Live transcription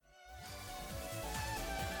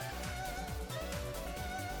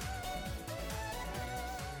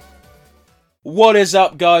What is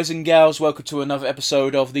up, guys and gals? Welcome to another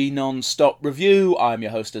episode of the Nonsenstop Review. I'm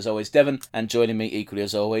your host, as always, Devon, and joining me equally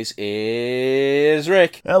as always is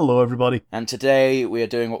Rick. Hello, everybody. And today we are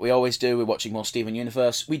doing what we always do. We're watching more Steven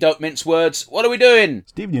Universe. We don't mince words. What are we doing?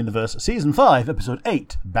 Steven Universe, Season 5, Episode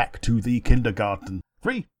 8, Back to the Kindergarten.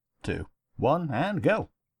 3, 2, 1, and go.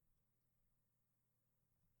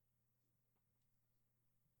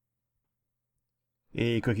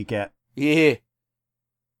 Hey, Cookie Cat. Yeah.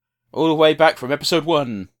 All the way back from episode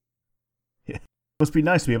 1. Must be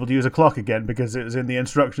nice to be able to use a clock again, because it was in the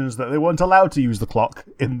instructions that they weren't allowed to use the clock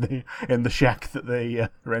in the shack that they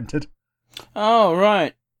rented. Oh,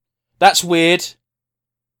 right. That's weird.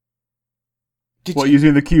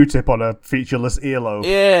 Using the Q-tip on a featureless earlobe?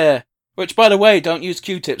 Yeah. Which, by the way, don't use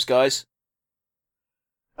Q-tips, guys.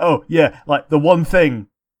 Oh, yeah, like the one thing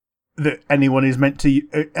that anyone is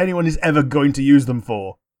ever going to use them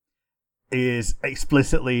for is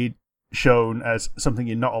explicitly shown as something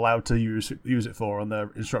you're not allowed to use it for on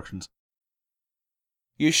their instructions.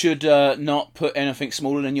 You should not put anything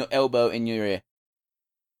smaller than your elbow in your ear.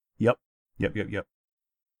 Yep.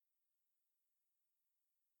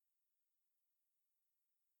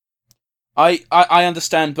 I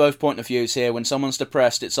understand both point of views here. When someone's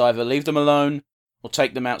depressed, it's either leave them alone or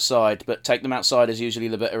take them outside, but take them outside is usually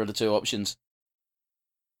the better of the two options.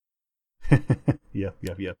 Yeah.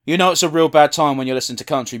 You know it's a real bad time when you're listening to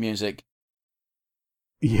country music.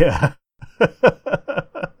 Yeah.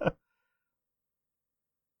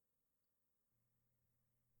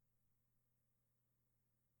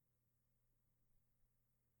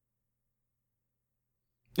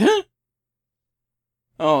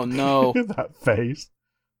 Oh no. That face.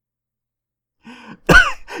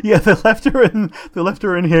 Yeah, they left her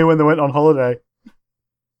in here when they went on holiday.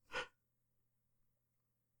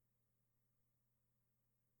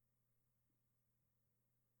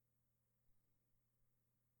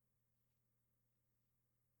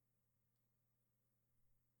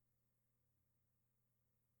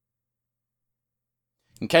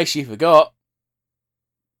 In case you forgot.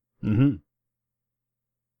 Mm-hmm.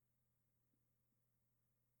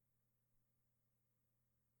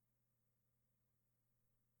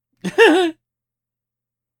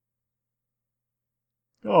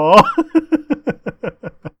 Oh.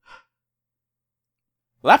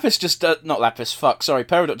 Lapis just not Lapis. Fuck. Sorry,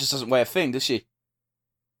 Peridot just doesn't weigh a thing, does she?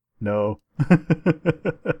 No.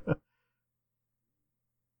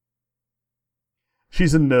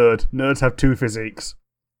 She's a nerd. Nerds have two physiques.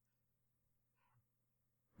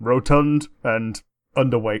 Rotund and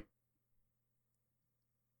underweight.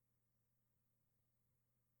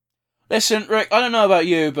 Listen, Rick, I don't know about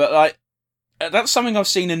you, but like that's something I've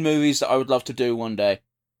seen in movies that I would love to do one day.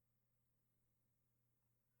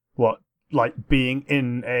 What? Like being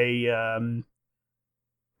in a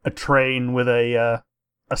train with a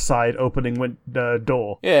side opening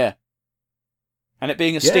door? Yeah. And it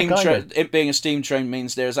being a steam train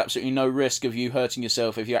means there is absolutely no risk of you hurting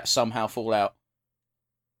yourself if you somehow fall out.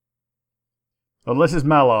 Unless it's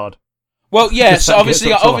Mallard. Well, yes,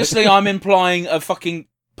 obviously I'm implying a fucking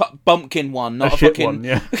bumpkin one, not a shit fucking one,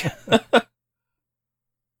 yeah.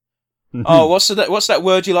 Mm-hmm. Oh, what's that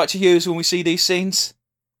word you like to use when we see these scenes?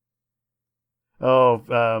 Oh,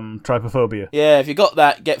 trypophobia. Yeah, if you got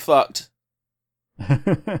that, get fucked.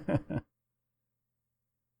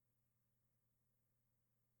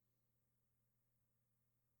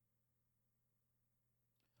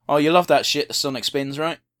 Oh, you love that shit, the sonic spins,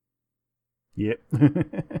 right? Yep.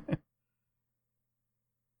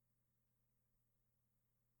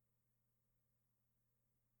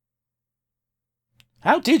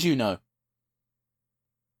 How did you know?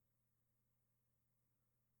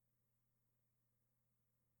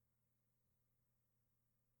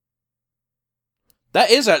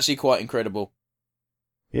 That is actually quite incredible.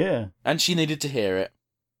 Yeah. And she needed to hear it.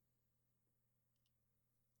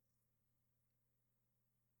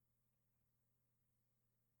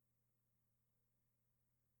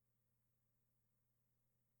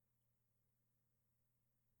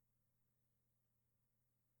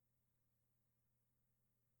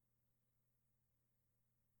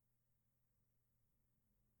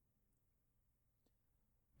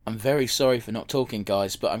 I'm very sorry for not talking,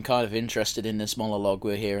 guys, but I'm kind of interested in this monologue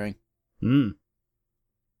we're hearing. Hmm.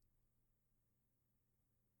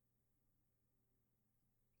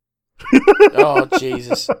 Oh,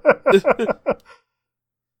 Jesus.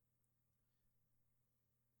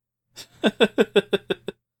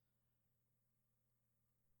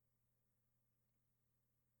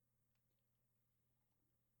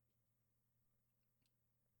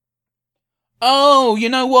 Oh, you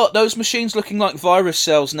know what? Those machines looking like virus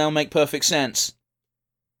cells now make perfect sense.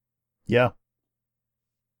 Yeah.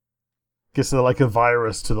 Guess they're like a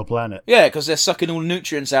virus to the planet. Yeah, because they're sucking all the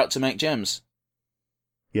nutrients out to make gems.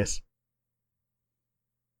 Yes.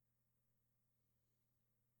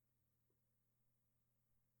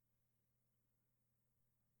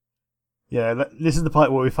 Yeah, this is the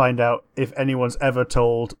part where we find out if anyone's ever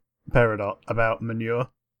told Peridot about manure.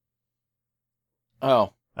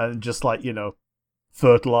 Oh. And just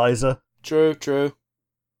fertilizer. True. I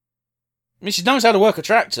mean, she knows how to work a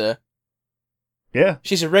tractor. Yeah.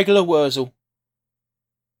 She's a regular Wurzel.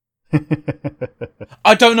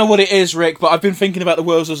 I don't know what it is, Rick, but I've been thinking about the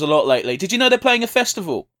Wurzels a lot lately. Did you know they're playing a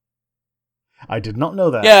festival? I did not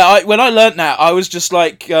know that. Yeah, when I learnt that, I was just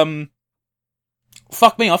like,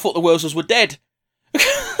 fuck me, I thought the Wurzels were dead.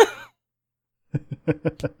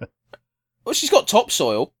 Well, she's got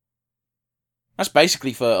topsoil. That's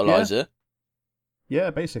basically fertiliser. Yeah,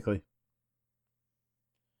 basically.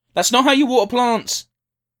 That's not how you water plants.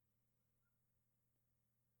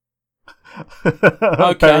 Okay.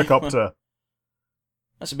 Pericopter.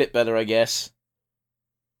 That's a bit better, I guess.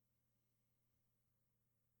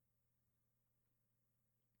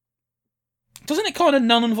 Doesn't it kind of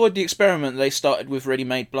null and void the experiment they started with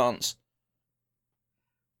ready-made plants?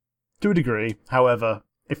 To a degree. However,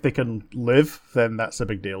 if they can live, then that's a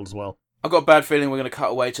big deal as well. I've got a bad feeling we're going to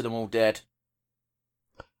cut away to them all dead.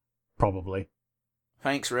 Probably.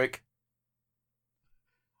 Thanks, Rick.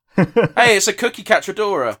 Hey, it's a cookie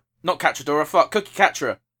catchadora. Not catchadora, fuck, cookie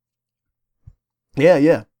catcher.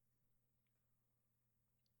 Yeah.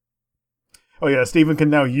 Oh yeah, Stephen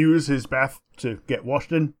can now use his bath to get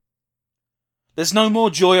washed in. There's no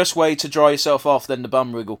more joyous way to dry yourself off than the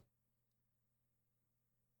bum wriggle.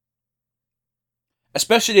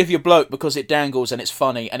 Especially if you're bloke, because it dangles and it's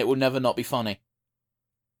funny and it will never not be funny.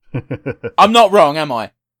 I'm not wrong, am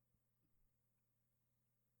I?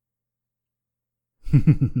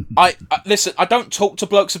 Listen, I don't talk to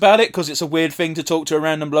blokes about it because it's a weird thing to talk to a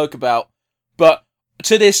random bloke about. But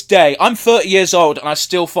to this day, I'm 30 years old and I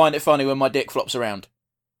still find it funny when my dick flops around.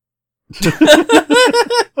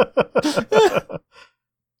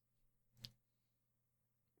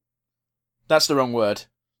 That's the wrong word.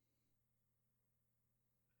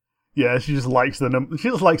 Yeah, she just likes the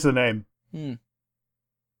name.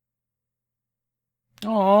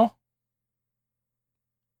 Aww.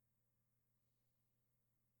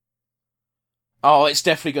 Oh, it's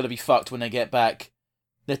definitely going to be fucked when they get back.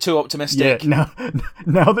 They're too optimistic. Yeah,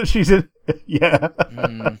 now that she's in... Yeah.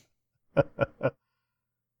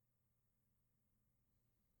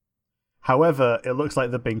 However, it looks like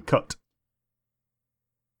they've been cut.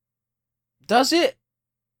 Does it?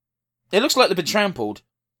 It looks like they've been trampled.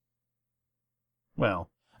 Well.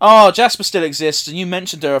 Oh, Jasper still exists, and you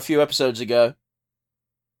mentioned her a few episodes ago.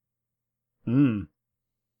 I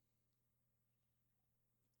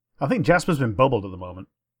think Jasper's been bubbled at the moment.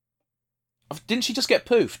 Didn't she just get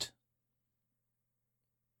poofed?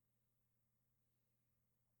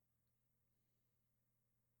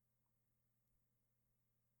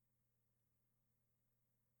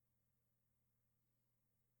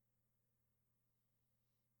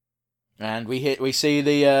 And we see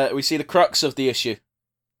the crux of the issue.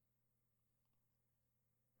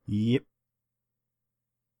 Yep.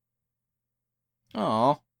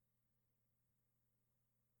 Aww.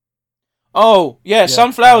 Oh, yeah,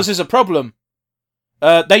 sunflowers is a problem.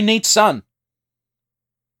 They need sun.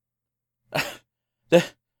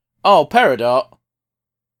 Peridot.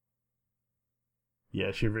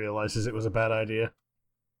 Yeah, she realises it was a bad idea.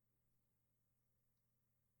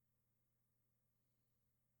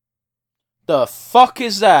 The fuck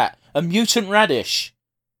is that? A mutant radish?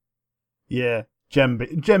 Yeah, Gem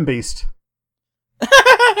Beast.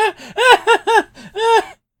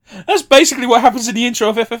 That's basically what happens in the intro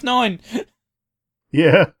of FF9.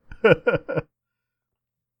 Yeah.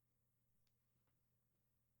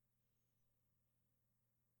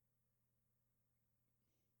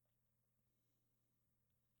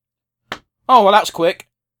 Oh, well, that's quick.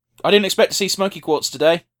 I didn't expect to see Smoky Quartz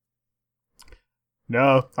today.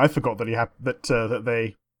 No, I forgot that that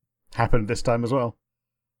they happened this time as well.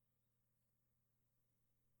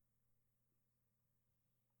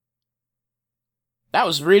 That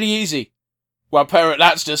was really easy. Well, Parrot,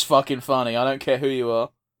 that's just fucking funny. I don't care who you are.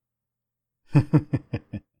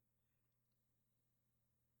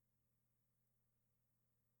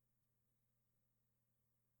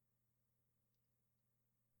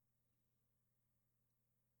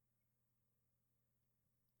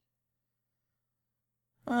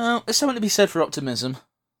 Well, there's something to be said for optimism.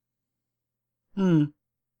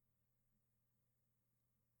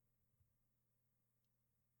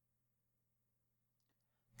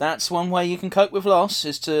 That's one way you can cope with loss,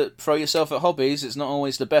 is to throw yourself at hobbies. It's not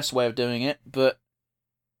always the best way of doing it, but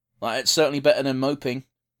it's certainly better than moping,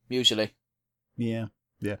 usually. Yeah.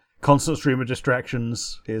 Constant stream of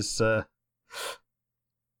distractions is...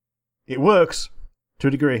 it works, to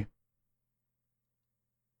a degree.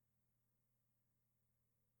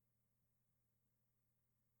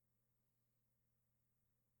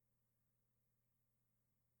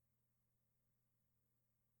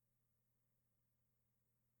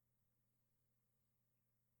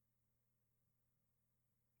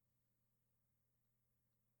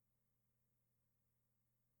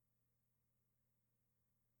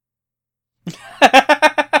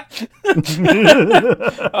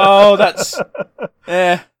 Oh, that's...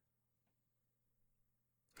 Yeah.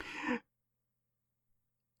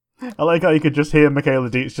 I like how you could just hear Michaela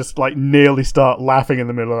Dietz just like nearly start laughing in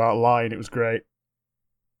the middle of that line. It was great.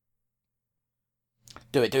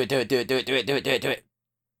 Do it.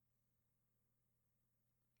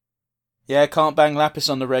 Yeah, can't bang Lapis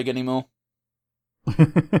on the reg anymore.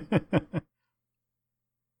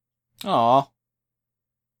 Aww.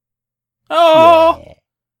 Oh!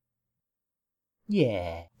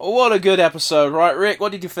 Yeah. What a good episode, right, Rick?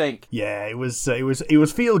 What did you think? Yeah, it was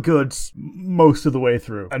feel good most of the way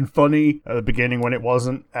through, and funny at the beginning when it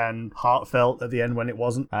wasn't, and heartfelt at the end when it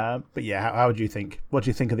wasn't. But yeah, how do you think? What do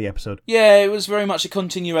you think of the episode? Yeah, it was very much a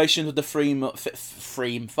continuation of the the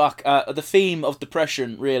theme of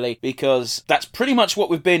depression, really, because that's pretty much what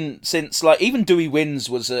we've been since. Like, even Dewey Wins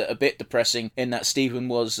was a bit depressing in that Stephen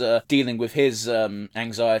was dealing with his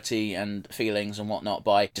anxiety and feelings and whatnot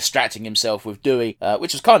by distracting himself with Dewey,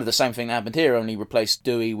 which was kind of the same thing that happened here, only replaced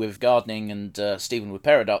Dewey with gardening and Stephen with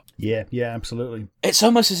Peridot. Yeah, absolutely. It's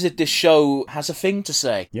almost as if this show has a thing to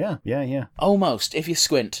say. Yeah. Almost, if you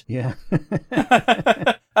squint. Yeah.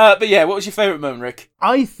 But yeah, what was your favourite moment, Rick?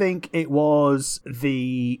 I think it was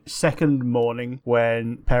the second morning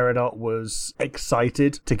when Peridot was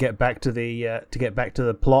excited to get back to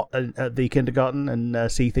the plot at the kindergarten and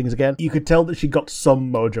see things again. You could tell that she got some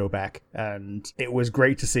mojo back, and it was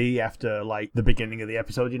great to see after like the beginning of the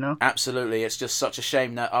episode. You know, absolutely. It's just such a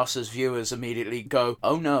shame that us as viewers immediately go,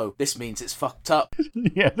 "Oh no, this means it's fucked up."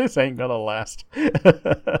 Yeah, this ain't gonna last.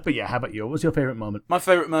 But yeah, how about you? What was your favourite moment? My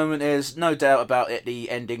favourite moment is, no doubt about it, the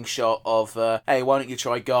ending shot of, hey, why don't you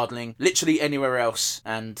try gardening literally anywhere else,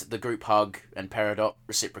 and the group hug and Peridot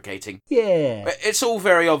reciprocating. Yeah. It's all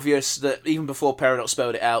very obvious that even before Peridot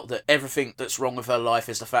spelled it out, that everything that's wrong with her life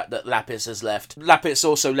is the fact that Lapis has left. Lapis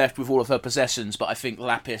also left with all of her possessions, but I think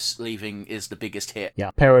Lapis leaving is the biggest hit.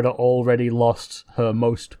 Yeah, Peridot already lost her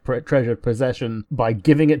most treasured possession by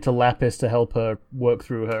giving it to Lapis to help her work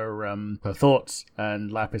through her thoughts,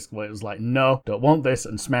 and Lapis was like, no, don't want this,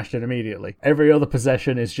 and smashed it immediately. Every other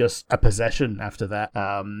possession is just a possession after that.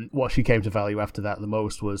 What she came to value after that the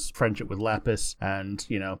most was friendship with Lapis and,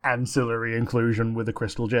 you know, ancillary inclusion with the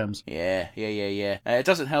crystal gems. Yeah. It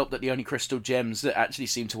doesn't help that the only crystal gems that actually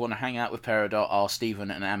seem to want to hang out with Peridot are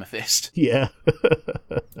Stephen and Amethyst. Yeah.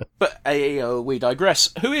 But we digress.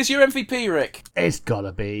 Who is your MVP, Rick? It's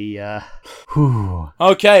gotta be,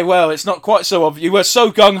 Okay, well, it's not quite so obvious. You were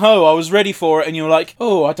so gung-ho, I was ready for it, and you were like,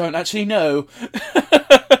 oh, I don't actually know.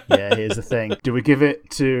 Yeah, here's the thing. Do we give it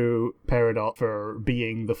to Peridot for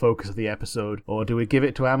being the focus of the episode, or do we give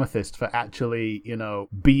it to Amethyst for actually, you know,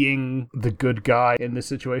 being the good guy in this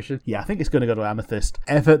situation? Yeah, I think it's going to go to Amethyst.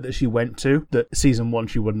 Effort that she went to, that season 1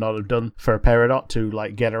 she would not have done for Peridot to,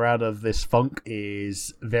 like, get her out of this funk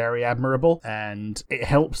is very admirable, and it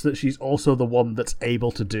helps that she's also the one that's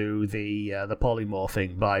able to do the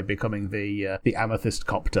polymorphing by becoming the Amethyst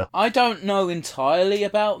copter. I don't know entirely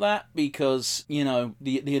about that, because, you know,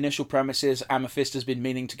 the initial premise is Amethyst has been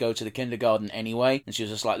meaning to go to the kindergarten anyway, and she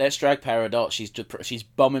was just like, let's drag Peridot, she's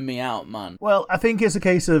bumming me out, man. Well, I think it's a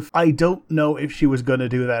case of, I don't know if she was going to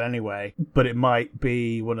do that anyway, but it might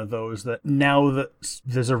be one of those that now that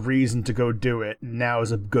there's a reason to go do it, now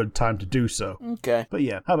is a good time to do so. Okay. But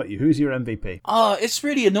yeah, how about you? Who's your MVP? It's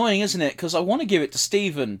really annoying, isn't it? Because I want to give it to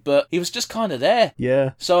Stephen, but he was just kind of there.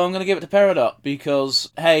 Yeah. So I'm going to give it to Peridot, because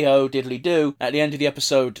hey-ho, diddly-do, at the end of the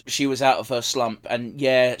episode, she was out of her slump, and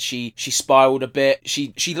yeah, she spiraled a bit.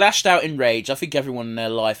 She lashed out in rage. I think everyone in their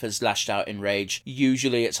life has lashed out in rage.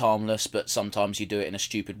 Usually it's harmless, but sometimes you do it in a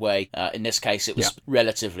stupid way. In this case, it was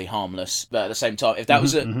relatively harmless. But at the same time, if that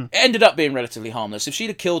was it ended up being relatively harmless. If she'd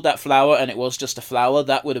have killed that flower and it was just a flower,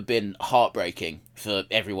 that would have been heartbreaking for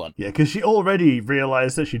everyone. Yeah, because she already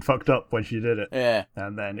realised that she'd fucked up when she did it. Yeah.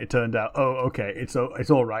 And then it turned out, okay, it's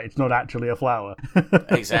all right. It's not actually a flower.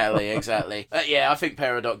 Exactly. Yeah, I think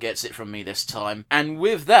Peridot gets it from me this time. And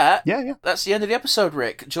with that, yeah, that's the end of the episode,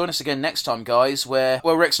 Rick. Join us again next time, guys, where,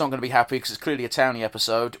 well, Rick's not going to be happy because it's clearly a towny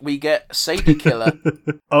episode. We get Sadie Killer.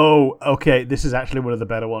 Oh, okay, this is actually one of the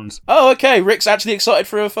better ones. Oh, okay, Rick's actually excited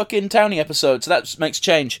for a fucking towny episode, so that makes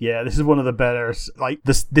change. Yeah, this is one of the better, like,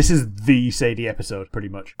 this is the Sadie episode, pretty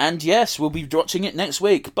much. And yes, we'll be watching it next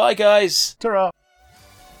week. Bye, guys. Ta-ra.